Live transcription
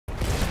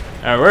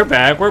Alright, we're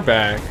back. We're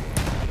back.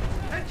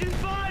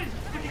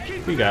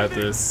 We got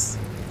this.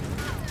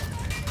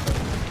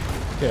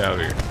 Get out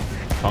of here,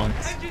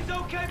 punks.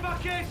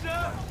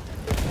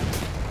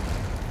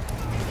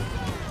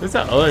 There's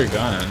that other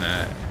gun on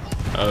that.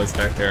 Oh, it's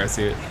back there. I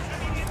see it.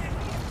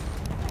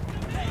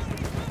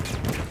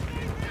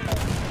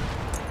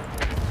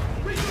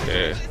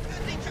 Okay.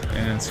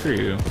 And screw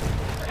you.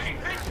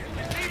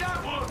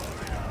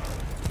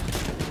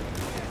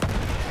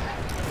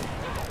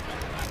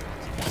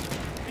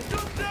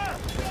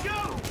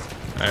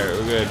 Alright,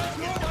 we're good.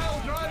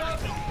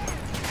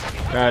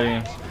 Got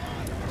him.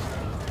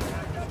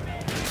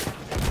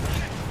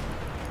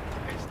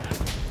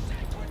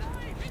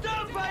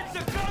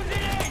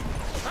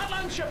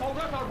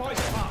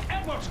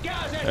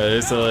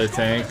 There's another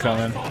tank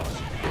coming.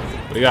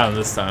 We got him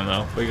this time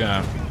though. We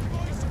got him.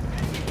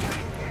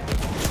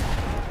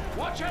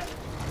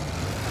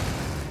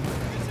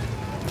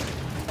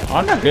 Oh,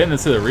 I'm not getting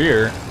into the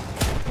rear.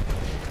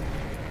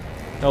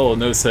 That little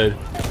note said,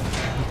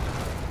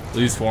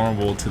 least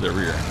vulnerable to the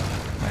rear.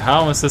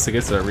 How am I supposed to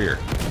get to the rear?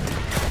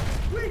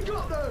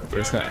 We're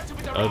just gonna.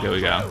 Okay,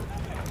 we got him.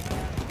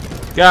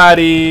 Got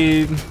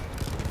him!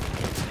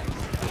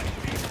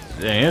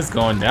 Dang, it's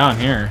going down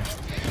here.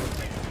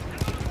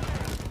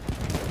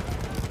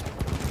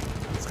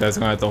 This guy's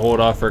gonna have to hold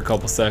off for a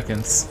couple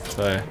seconds.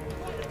 So alright,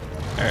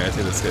 I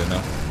think that's good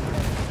enough.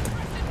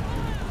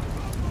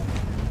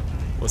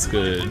 What's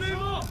good?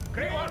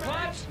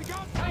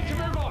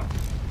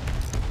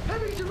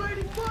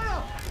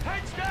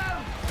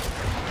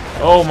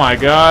 Oh my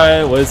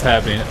god, what is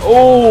happening?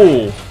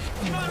 Oh!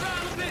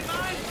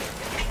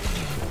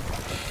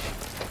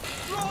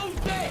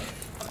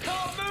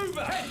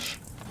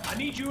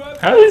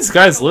 How do these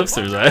guys live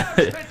through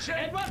that?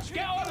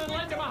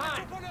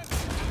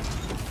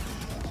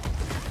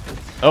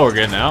 Oh, we're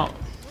getting out.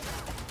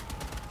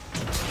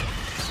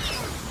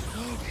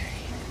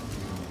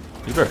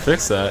 You better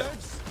fix that.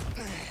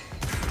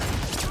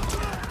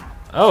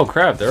 Oh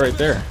crap, they're right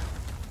there.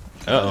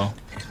 Uh-oh.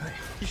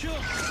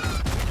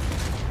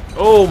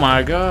 Oh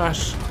my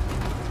gosh.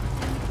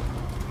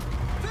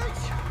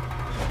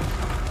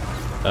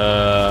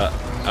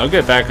 I'll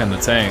get back in the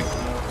tank.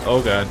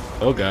 Oh god.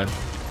 Oh god.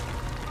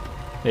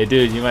 Hey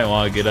dude, you might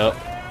want to get up.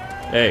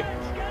 Hey.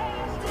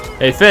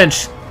 Hey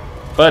Finch.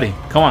 Buddy,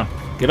 come on.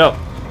 Get up.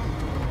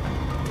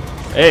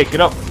 Hey,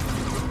 get up.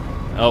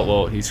 Oh,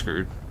 well, he's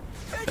screwed.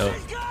 Oh.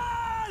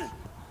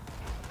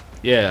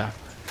 Yeah.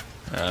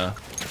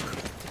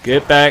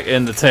 Get back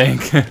in the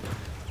tank.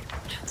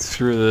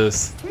 Screw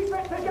this.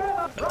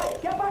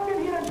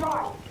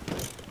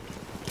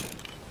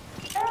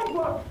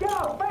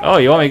 Oh,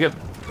 you want me to get...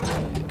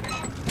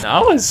 No,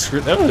 I was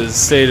screwed. That was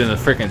stayed in the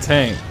freaking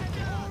tank.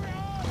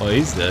 Well,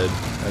 he's dead.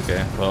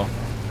 Okay, well.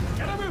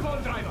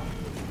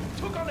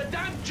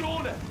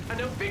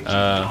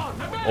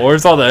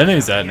 Where's all the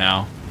enemies at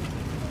now?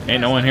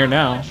 Ain't no one here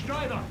now.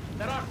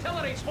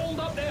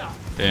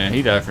 Yeah,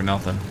 he died for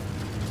nothing.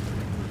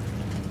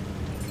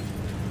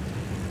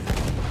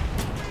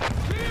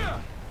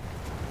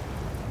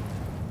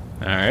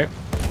 Alright.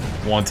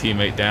 One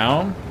teammate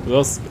down. Who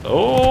else?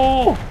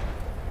 Oh!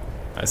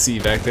 I see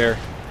you back there.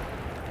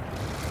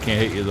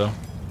 Can't hit you though.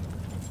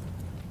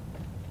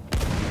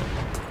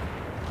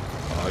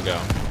 Oh, I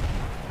got him.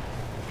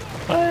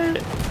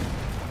 What?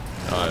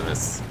 Oh, I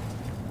missed.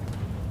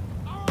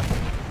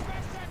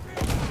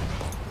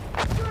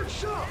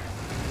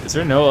 Is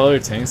there no other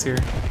tanks here?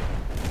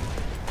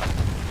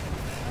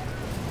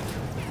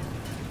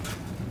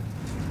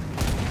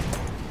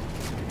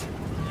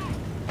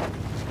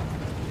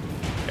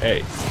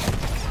 Hey,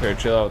 better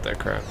chill out with that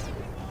crap.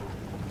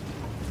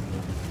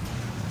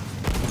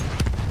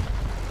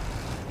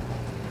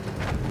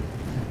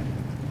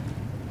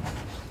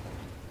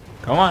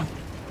 Come on,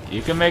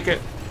 you can make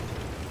it.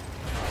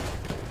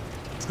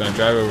 It's gonna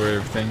drive over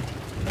everything.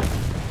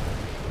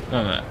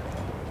 None of that.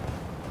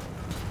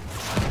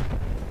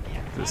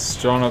 Just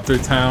strolling up through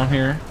town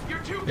here.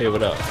 Hey,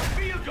 what up?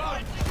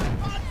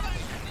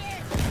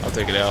 I'll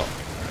take it out.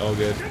 All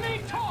good.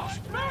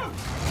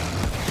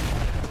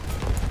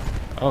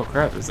 Oh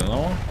crap, there's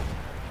another one?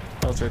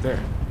 Oh, it's right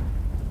there.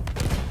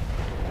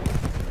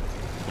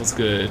 What's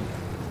good?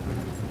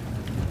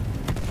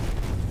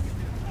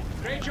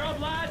 Great job,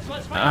 lads.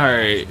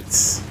 Alright.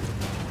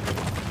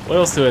 What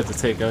else do I have to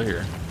take out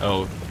here?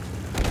 Oh.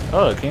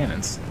 Oh,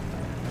 cannons.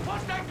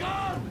 What's that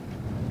gun?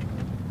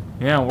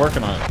 Yeah, I'm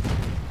working on it.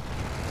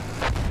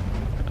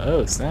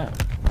 Oh, snap.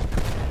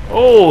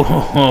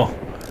 Oh!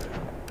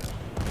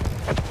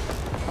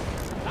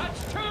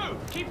 That's two!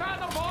 Keep at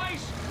them,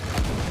 boys!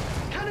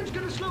 Cannon's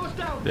gonna slow us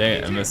down! Dang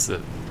it, I missed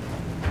it.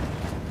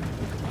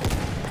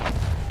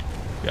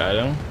 Got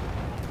him.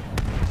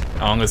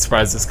 Oh, I'm gonna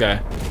surprise this guy.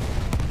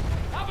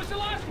 That was the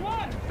last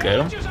one! Get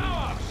him.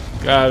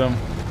 Got him.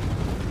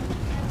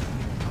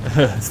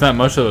 It's not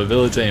much of a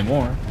village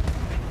anymore.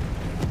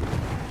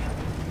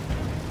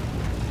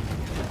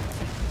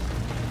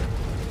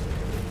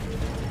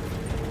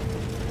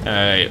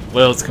 Alright,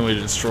 what else can we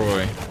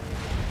destroy?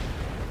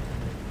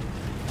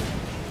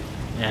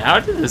 Yeah, Man, how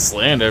did this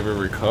land ever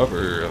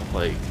recover?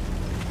 Like,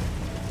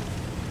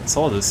 it's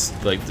all this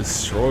like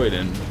destroyed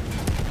in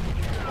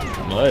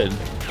mud.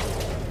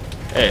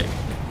 Hey.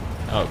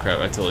 Oh crap,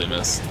 I totally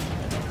missed.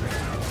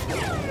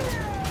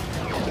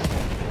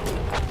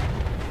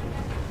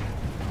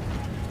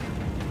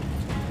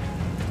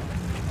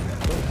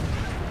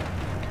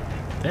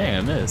 Dang,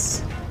 I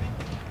missed.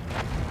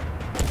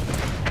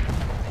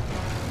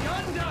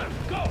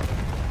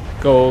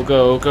 Go,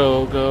 go,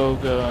 go, go,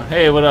 go.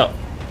 Hey, what up?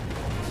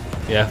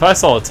 Yeah, if I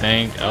saw a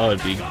tank, I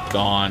would be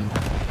gone.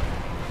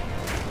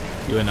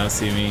 You would not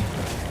see me.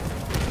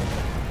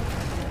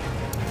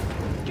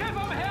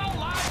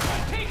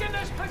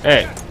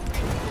 Hey,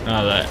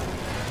 none of that.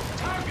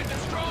 Target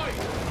destroyed.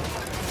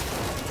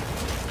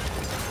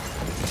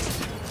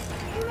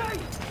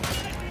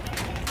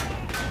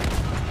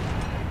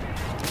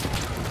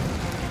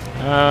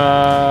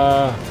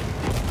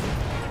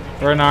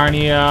 For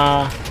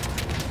Narnia.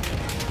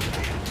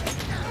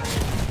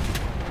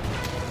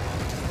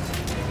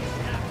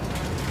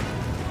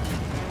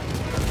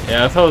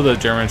 Yeah, if I was a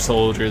German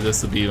soldier,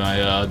 this would be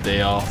my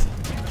day off.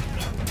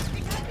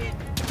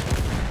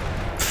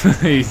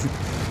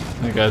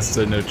 That guy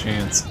stood no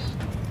chance.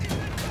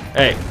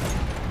 Hey,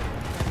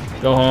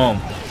 go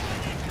home.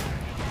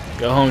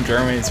 Go home,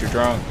 Germans. You're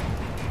drunk.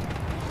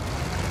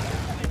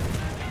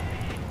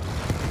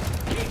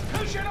 Keep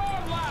pushing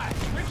on, lads.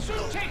 We've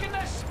soon taken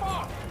this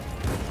spot.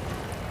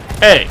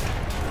 Hey,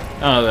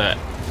 none of that.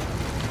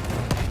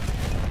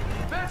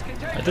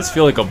 I just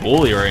feel like a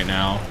bully right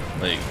now.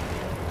 Like,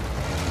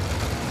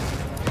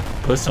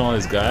 pushing all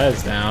these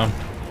guys down.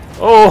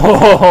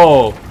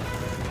 Oh,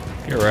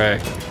 get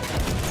wrecked.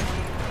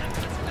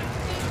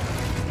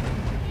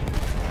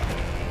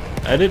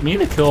 I didn't mean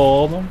to kill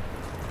all of them.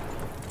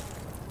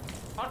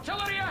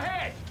 Artillery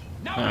ahead.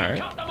 Now Alright. we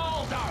cut them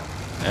all down.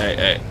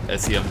 Hey, I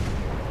see him.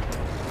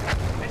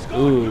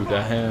 Ooh,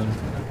 got him.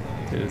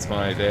 Dude, it's one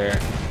right there.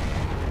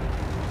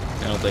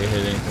 I don't think I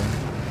hit anything.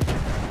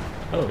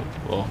 Oh,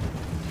 well.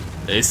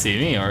 They see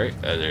me, alright.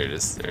 Oh, there it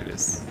is. There it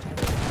is.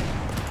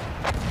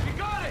 You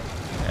got it.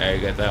 I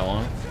got that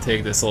one.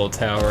 Take this little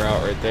tower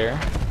out right there.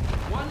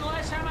 One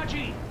less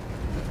MG.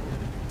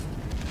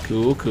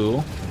 Cool,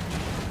 cool.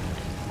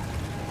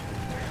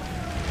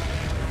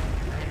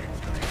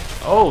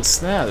 Oh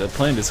snap, the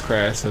plane just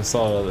crashed. I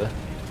saw the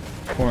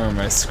corner of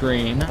my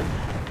screen.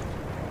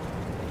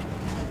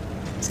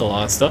 There's a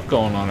lot of stuff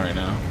going on right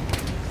now.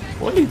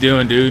 What are you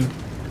doing, dude?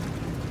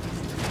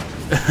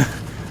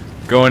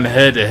 Going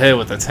head to head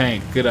with the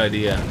tank. Good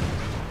idea.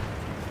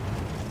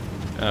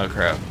 Oh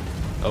crap.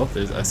 Oh,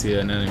 I see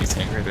an enemy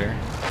tank right there.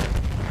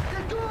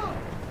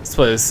 Let's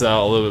play this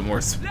out a little bit more,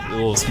 a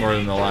little smarter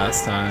than the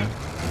last time.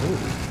 Ooh.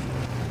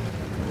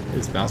 It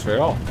just bounced right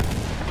off.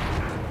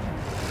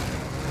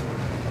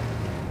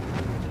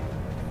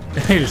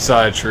 He just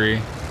saw a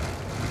tree.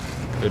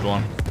 Good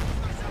one.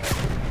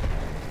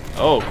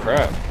 Oh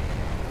crap.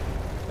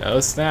 Oh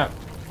snap.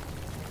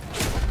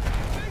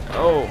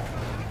 Oh.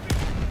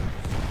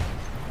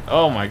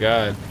 Oh my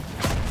god.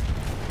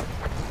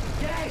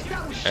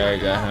 There, I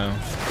got him.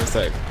 What's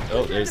that?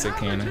 Oh, there's a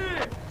cannon.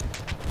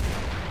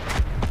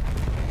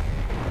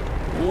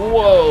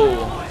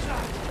 Whoa.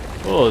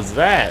 What was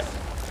that?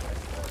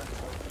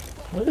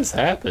 What just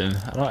happened?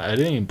 I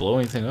didn't even blow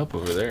anything up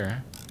over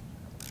there.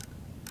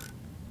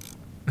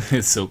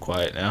 It's so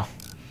quiet now.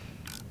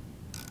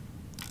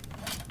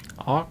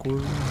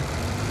 Awkward.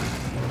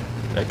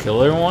 Did I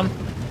kill everyone?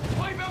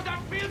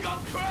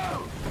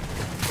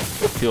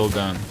 What field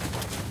gun?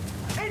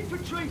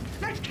 Infantry,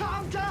 let's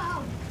calm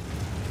down.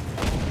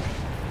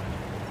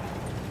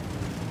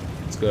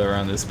 Let's go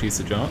around this piece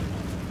of junk.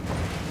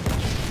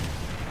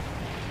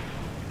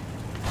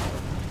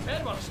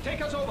 Edwards,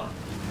 take us over.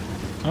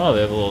 Oh, they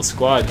have a little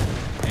squad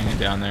hanging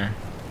down there.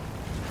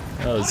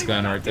 Oh, this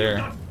gun right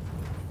there.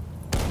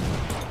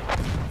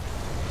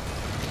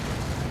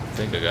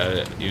 I think I got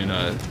it. You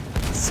know,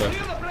 suck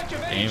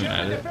aiming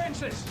at it.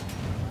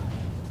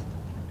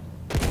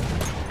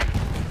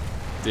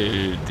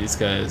 Dude, these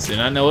guys do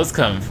not know what's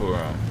coming for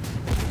them.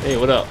 Hey,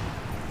 what up?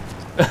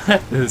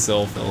 This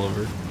all fell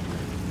over.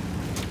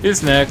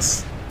 Who's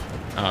next?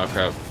 Oh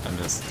crap, I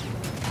missed.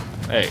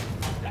 Hey.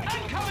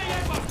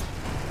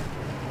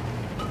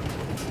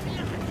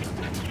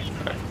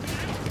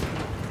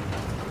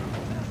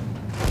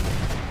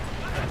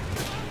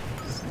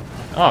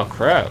 Oh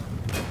crap.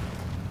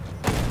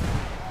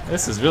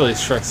 This is really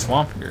Shrek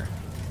Swamp here.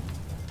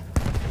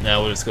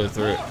 Now we'll just go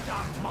through it.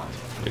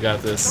 We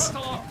got this.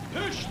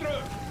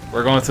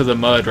 We're going through the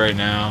mud right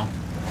now.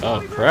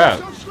 Oh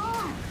crap.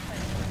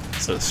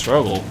 It's a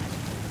struggle.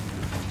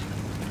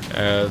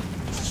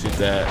 Shoot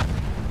that.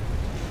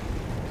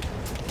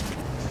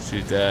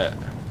 Shoot that.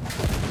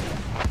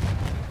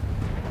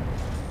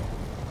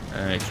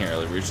 I can't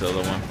really reach the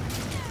other one.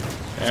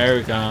 There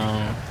we go.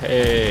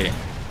 Hey.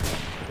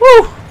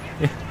 Woo!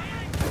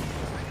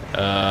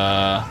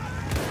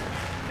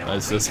 I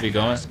was supposed to be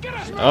going.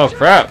 Oh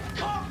crap!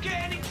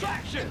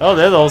 Oh,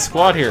 they're the whole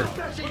squad here.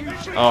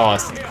 Oh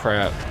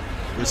crap!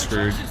 We're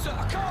screwed.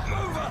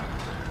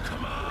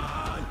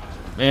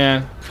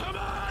 Man.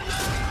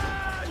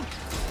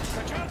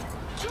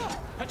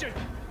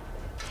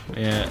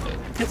 Yeah.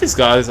 Get these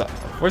guys.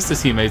 Where's the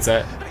teammates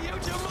at?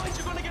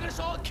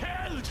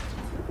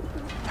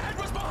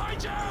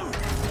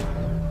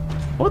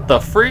 What the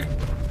freak?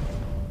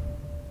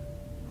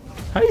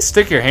 How do you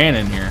stick your hand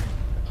in here?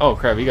 Oh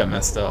crap, you got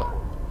messed up.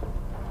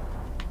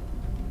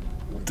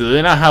 Do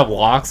they not have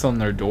locks on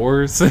their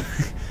doors? I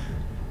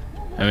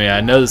mean, I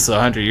know this is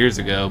 100 years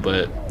ago,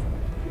 but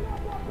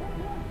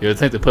you would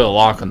think they put a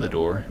lock on the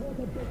door.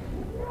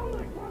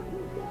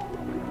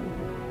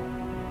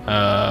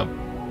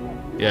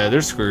 Yeah,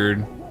 they're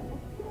screwed.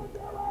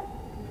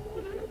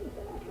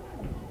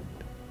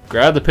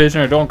 Grab the pigeon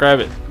or don't grab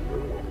it.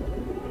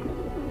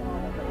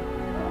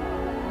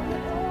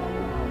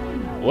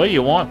 What do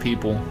you want,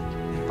 people?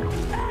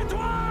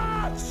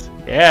 Edwards!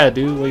 Yeah,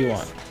 dude, what do you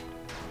want?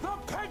 The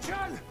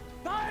pigeon!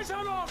 That is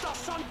an order,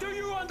 son! Do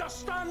you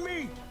understand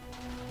me?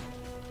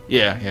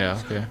 Yeah,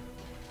 okay.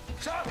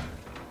 Sir!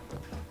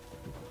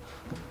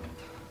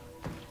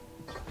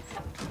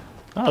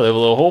 Oh, they have a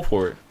little hole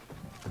for it.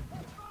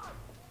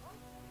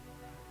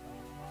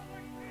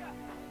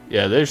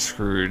 Yeah, they're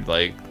screwed.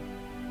 Like,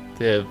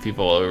 they have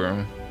people all over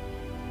them.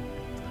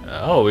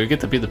 Oh, we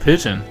get to be the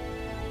pigeon.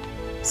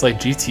 It's like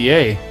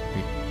GTA.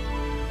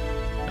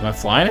 Am I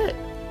flying it?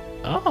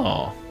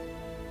 Oh.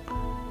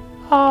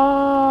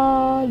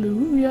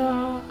 Hallelujah.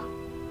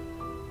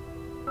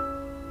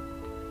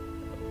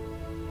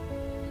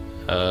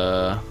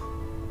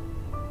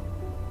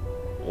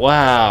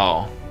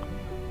 Wow.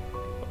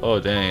 Oh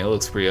dang, it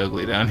looks pretty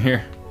ugly down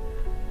here.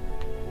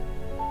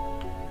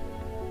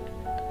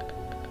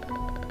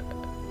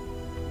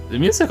 The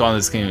music on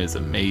this game is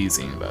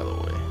amazing, by the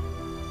way.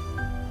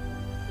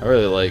 I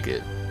really like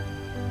it.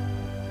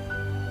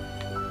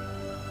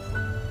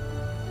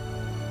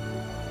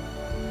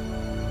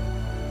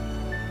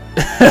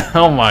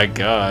 Oh my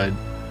god.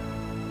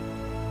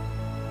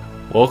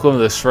 Welcome to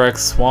the Shrek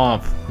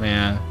Swamp,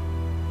 man.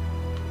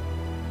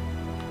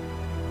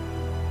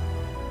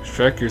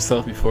 Shrek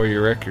yourself before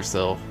you wreck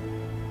yourself.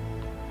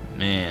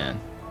 Man.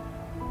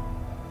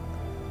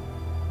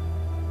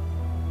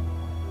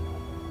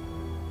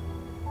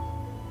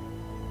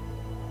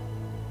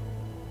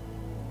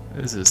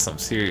 This is some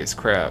serious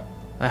crap.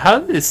 How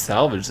did they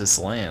salvage this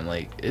land?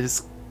 Like,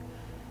 it's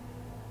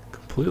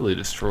completely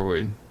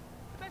destroyed.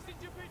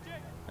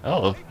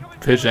 Oh, the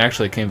pigeon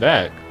actually came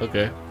back.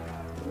 Okay.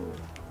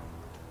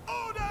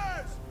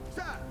 Orders!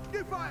 Sir,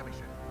 new fire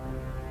mission.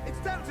 It's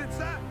Townsend,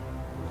 sir.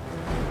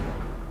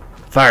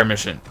 Fire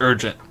mission,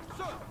 urgent.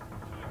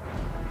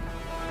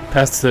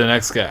 Pass to the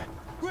next guy.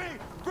 3,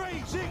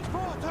 6, 4,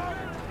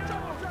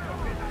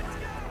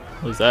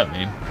 What does that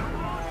mean?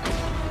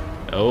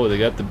 Oh, they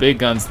got the big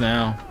guns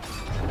now.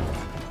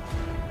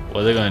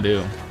 What are they gonna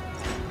do?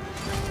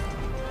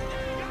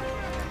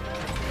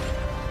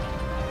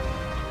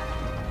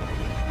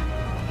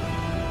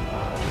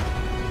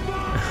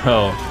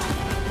 Oh,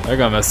 they're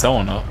gonna mess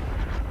someone up.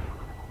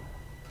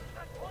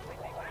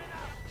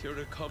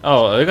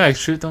 Oh, they're gonna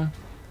shoot them?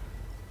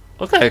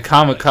 What kind of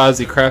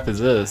kamikaze crap is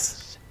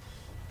this?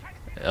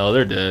 Oh,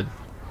 they're dead.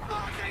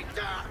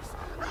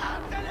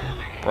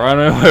 Run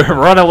away!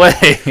 Run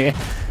away!